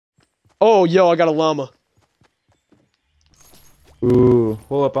Oh, yo, I got a llama. Ooh,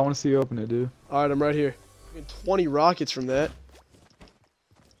 hold up, I want to see you open it, dude. Alright, I'm right here. 20 rockets from that.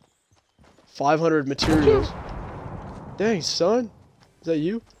 500 materials. Dang, son. Is that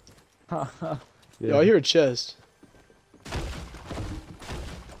you? Yeah. Yo, I hear a chest.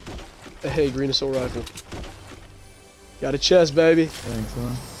 Hey, green assault rifle. Got a chest, baby. Thanks,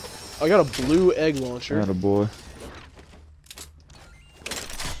 man. I got a blue egg launcher. Attaboy.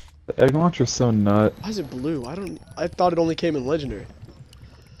 The egg launcher's so nut. Why is it blue? I thought it only came in legendary.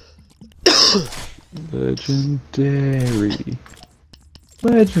 Legendary.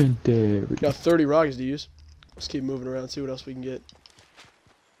 Legendary. Got 30 rockets to use. Let's keep moving around, see what else we can get.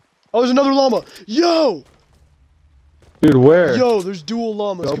 Oh, there's another llama! Yo! Dude, where? Yo, there's dual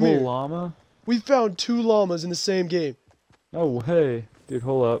llamas. Double llama? We found 2 llamas in the same game. No way. Dude,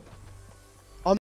 hold up.